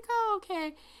almost ready to go,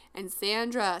 okay." And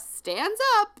Sandra stands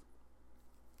up,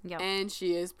 and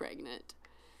she is pregnant.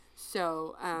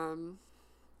 So,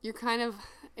 you're kind of,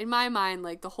 in my mind,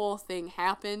 like the whole thing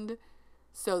happened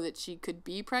so that she could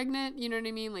be pregnant. You know what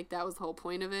I mean? Like that was the whole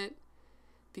point of it.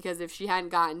 Because if she hadn't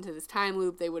gotten to this time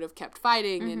loop, they would have kept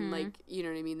fighting, and like, you know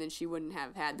what I mean? Then she wouldn't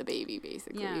have had the baby,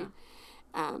 basically. Yeah.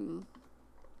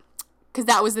 Because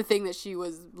that was the thing that she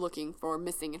was looking for,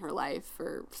 missing in her life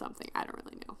or something. I don't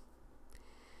really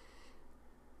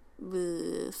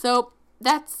know. So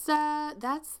that's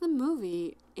the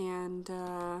movie, and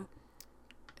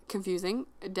confusing.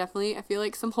 Definitely, I feel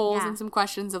like some holes and some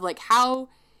questions of like how,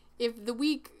 if the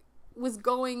week was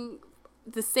going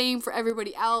the same for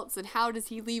everybody else, and how does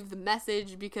he leave the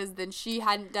message, because then she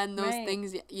hadn't done those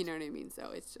things yet, you know what I mean? So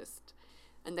it's just,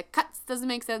 and the cuts doesn't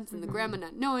make sense, and the grandma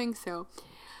not knowing. So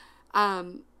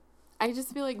I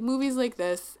just feel like movies like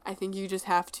this, I think you just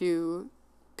have to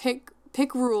pick the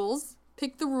rules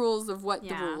of what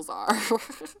the rules are.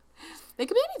 They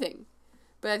could be anything,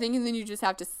 but I think then you just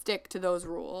have to stick to those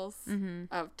rules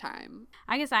of time.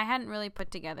 I guess I hadn't really put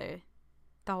together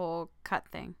the whole cut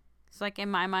thing. So, like,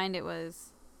 in my mind, it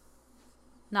was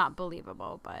not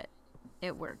believable, but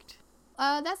it worked.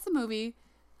 That's the movie.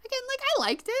 Again, like, I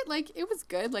liked it. Like, it was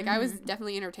good. Like, I was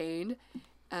definitely entertained,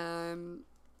 and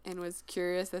was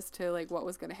curious as to, like, what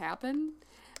was going to happen.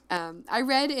 I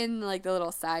read in, like, the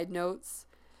little side notes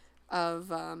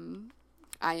of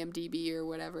IMDb or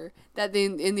whatever that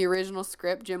in the original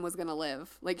script, Jim was going to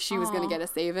live. Like, she was going to get to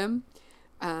save him.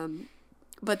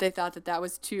 But they thought that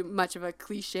was too much of a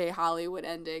cliche Hollywood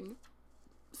ending.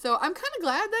 So I'm kind of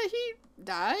glad that he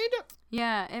died.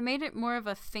 Yeah, it made it more of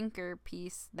a thinker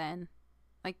piece then.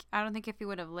 Like, I don't think if he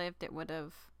would have lived, it would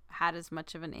have had as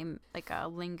much of like a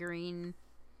lingering.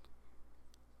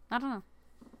 I don't know.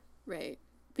 Right.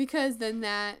 Because then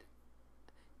that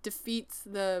defeats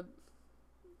the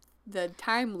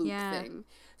time loop thing.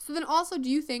 So then also, do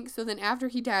you think, so then after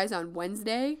he dies on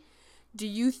Wednesday, do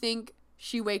you think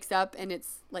she wakes up and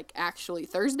it's like actually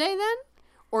Thursday then?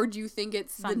 Or do you think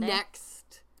it's Sunday. the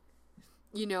next,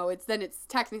 it's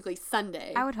technically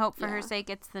Sunday? I would hope for her sake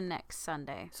it's the next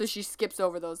Sunday. So she skips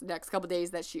over those next couple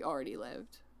days that she already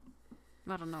lived.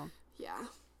 I don't know. Yeah.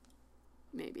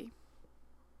 Maybe.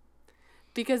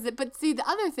 But see, the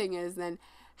other thing is then,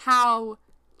 how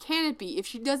can it be if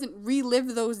she doesn't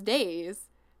relive those days,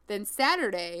 then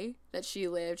Saturday that she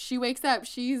lived, she wakes up,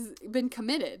 she's been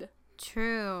committed.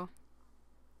 True.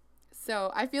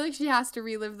 So I feel like she has to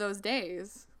relive those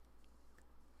days.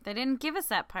 They didn't give us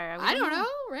that part. I don't know,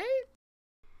 right?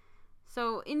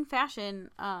 So in fashion,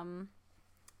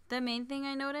 the main thing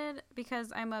I noted,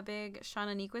 because I'm a big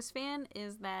Shauna Niequist fan,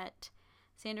 is that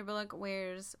Sandra Bullock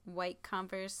wears white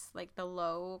Converse, like the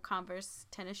low Converse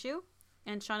tennis shoe.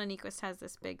 And Shauna Niequist has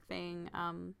this big thing,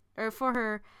 or for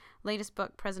her latest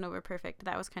book, Present Over Perfect,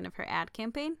 that was kind of her ad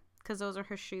campaign, because those are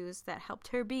her shoes that helped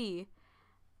her be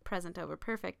present over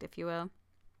perfect, if you will.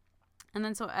 And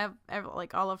then so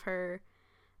like all of her,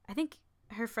 I think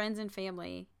her friends and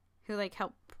family who like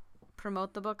help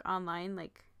promote the book online,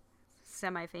 like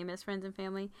semi-famous friends and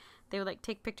family, they would like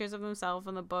take pictures of themselves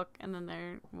in the book and then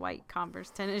their white Converse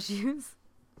tennis shoes.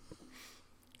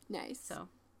 Nice. So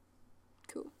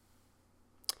cool.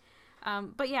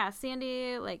 But yeah,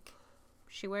 Sandy, like,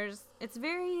 she wears, it's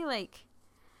very like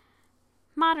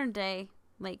modern day.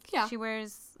 Like, she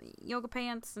wears yoga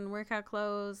pants and workout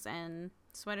clothes and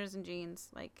sweaters and jeans,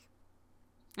 like,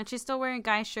 and she's still wearing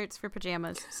guy shirts for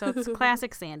pajamas. So it's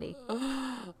classic Sandy.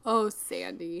 Oh,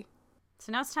 Sandy.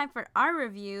 So now it's time for our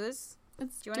reviews. Do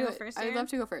you want to go first, I'd Erin? love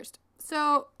to go first.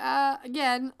 So,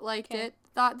 again, liked it.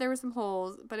 Thought there were some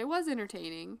holes, but it was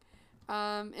entertaining.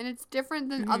 And it's different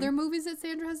than other movies that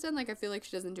Sandra has done. Like, I feel like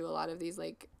she doesn't do a lot of these,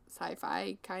 like,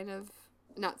 sci-fi kind of,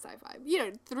 not sci-fi,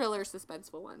 thriller,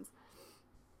 suspenseful ones.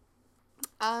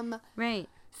 Right.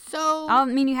 So, I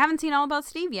mean, you haven't seen All About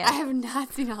Steve yet. I have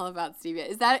not seen All About Steve yet.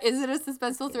 Is it a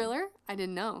suspenseful thriller? I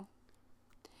didn't know.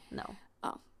 No.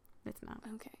 Oh. It's not.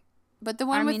 Okay. But the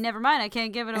one never mind. I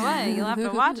can't give it away. You'll have to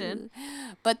watch it.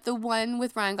 But the one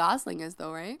with Ryan Gosling is,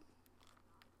 though, right?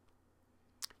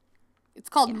 It's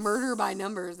called Murder by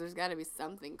Numbers. There's got to be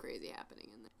something crazy happening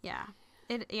in there.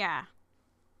 Yeah.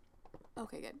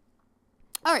 Okay, good.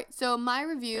 All right, so my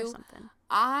There's review. something.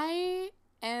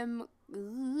 I'm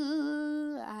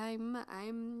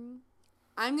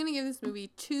gonna give this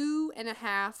movie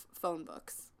 2.5 phone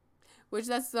books, which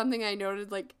that's something I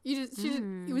noted. Like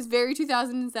it was very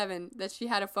 2007 that she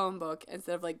had a phone book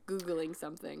instead of like Googling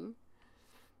something.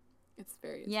 It's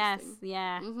very interesting. Yes.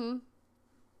 Yeah.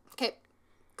 Okay,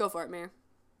 go for it, Mare.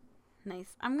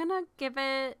 Nice. I'm gonna give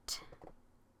it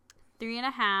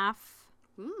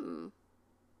 3.5.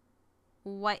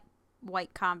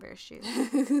 White Converse shoes.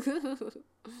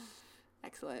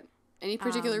 Excellent. Any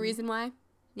particular reason why?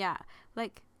 Yeah,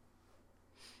 like,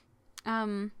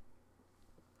 I'm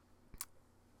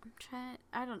trying.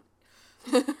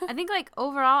 I think like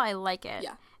overall I like it.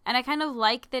 Yeah. And I kind of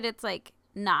like that it's like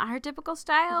not her typical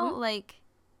style. Like,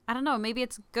 I don't know. Maybe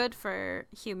it's good for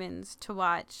humans to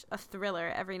watch a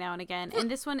thriller every now and again. And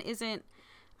this one isn't.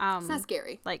 It's not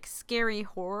scary. Like scary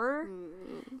horror.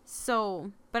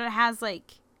 So, but it has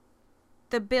like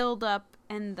the build up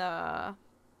and the.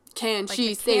 Can like, she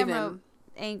the save camera him?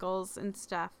 Angles and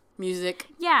stuff. Music.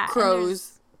 Yeah.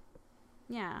 Crows.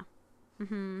 Yeah.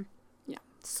 Yeah.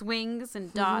 Swings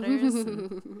and daughters.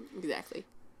 And Exactly.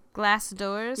 glass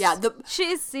doors. Yeah.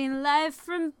 She's seen life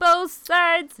from both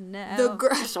sides now. The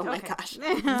girl. Oh my gosh.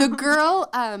 The girl.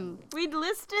 We'd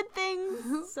listed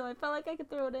things, so I felt like I could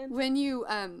throw it in.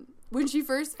 When she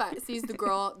first sees the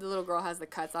girl, the little girl has the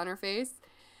cuts on her face.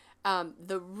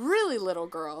 The really little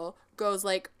girl goes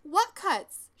like, "What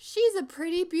cuts? She's a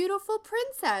pretty, beautiful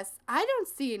princess. I don't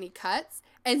see any cuts."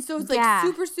 And so it's like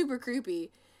super, super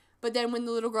creepy. But then when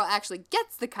the little girl actually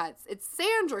gets the cuts, it's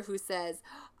Sandra who says,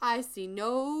 "I see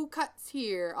no cuts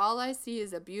here. All I see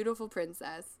is a beautiful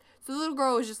princess." So the little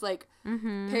girl was just like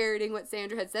parroting what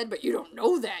Sandra had said, but you don't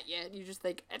know that yet. You just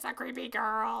think, it's a creepy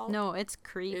girl. No, it's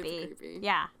creepy. It's creepy.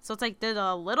 Yeah. So it's like, did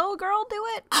a little girl do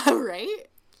it? Right?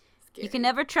 Scary. You can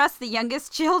never trust the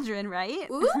youngest children, right?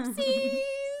 Oopsies.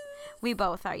 We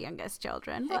both are youngest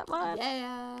children. Heck But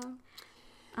yeah.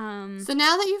 Um, So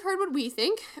now that you've heard what we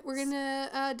think, we're going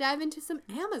to dive into some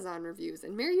Amazon reviews.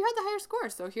 And Mary, you had the higher score,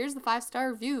 so here's the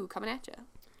 5-star review coming at you.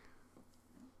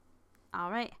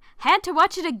 All right. Had to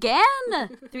watch it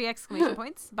again! 3 exclamation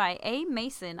points by A.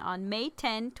 Mason on May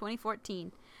 10,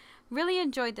 2014. Really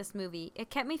enjoyed this movie. It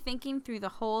kept me thinking through the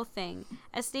whole thing.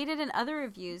 As stated in other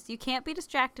reviews, you can't be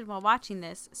distracted while watching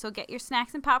this, so get your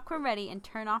snacks and popcorn ready and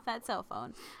turn off that cell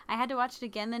phone. I had to watch it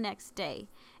again the next day.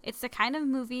 It's the kind of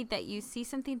movie that you see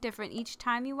something different each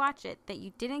time you watch it that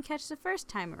you didn't catch the first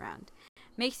time around.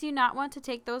 Makes you not want to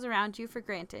take those around you for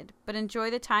granted, but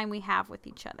enjoy the time we have with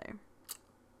each other.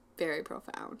 Very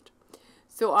profound.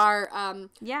 So our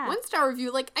 1-star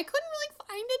review, like, I couldn't really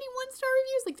find any 1-star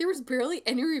reviews. Like, there was barely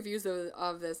any reviews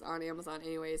of this on Amazon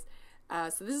anyways.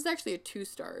 So this is actually a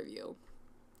 2-star review.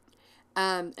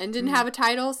 And didn't have a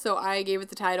title, so I gave it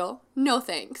the title, No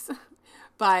Thanks,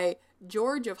 by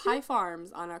George of High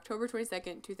Farms on October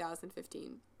 22nd,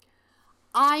 2015.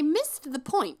 I missed the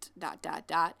point, ...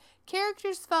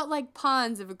 Characters felt like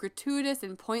pawns of a gratuitous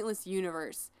and pointless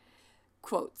universe.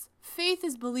 Quotes, faith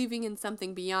is believing in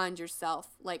something beyond yourself,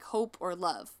 like hope or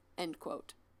love, end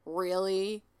quote.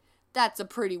 Really? That's a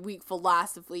pretty weak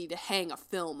philosophy to hang a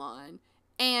film on.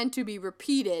 And to be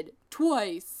repeated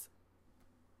twice.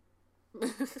 So,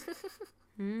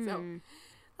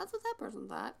 that's what that person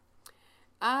thought.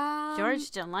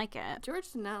 George didn't like it.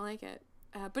 George did not like it.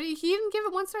 But he didn't give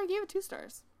it 1 star, he gave it 2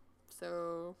 stars.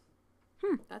 So,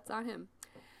 that's on him.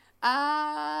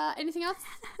 Anything else?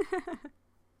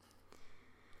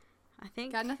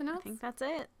 Got nothing else? I think that's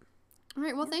it. All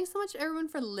right. Well, thanks so much, everyone,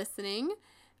 for listening.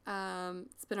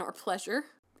 It's been our pleasure.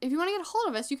 If you want to get a hold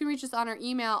of us, you can reach us on our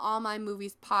email,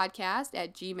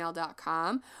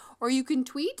 allmymoviespodcast@gmail.com, or you can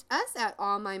tweet us at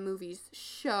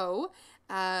allmymoviesshow.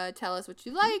 Tell us what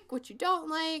you like, what you don't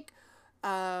like,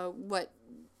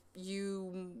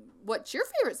 what's your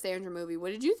favorite Sandra movie?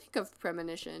 What did you think of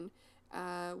Premonition?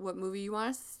 What movie you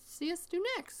want to see us do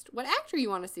next? What actor you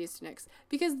want to see us do next?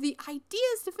 Because the idea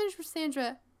is to finish with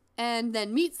Sandra and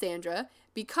then meet Sandra,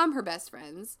 become her best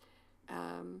friends,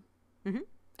 and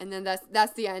then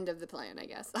that's the end of the plan, I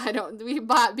guess. Beyond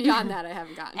that, I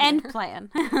haven't gotten End there. plan.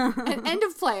 End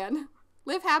of plan.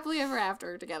 Live happily ever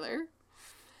after together.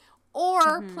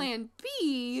 Or plan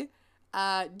B,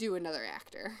 do another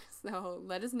actor. So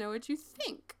let us know what you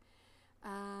think.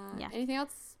 Anything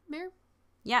else, Mare?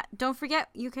 Yeah, don't forget,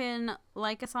 you can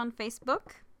like us on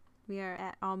Facebook. We are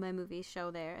at All My Movies Show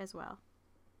there as well.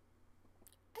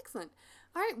 Excellent.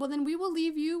 All right, well then we will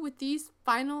leave you with these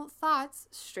final thoughts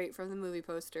straight from the movie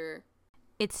poster.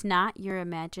 It's not your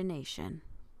imagination.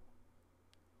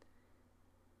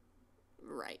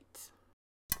 Right.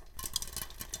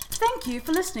 Thank you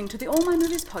for listening to the All My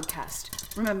Movies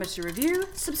podcast. Remember to review,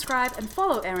 subscribe, and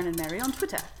follow Erin and Mary on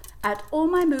Twitter at All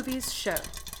My Movies Show.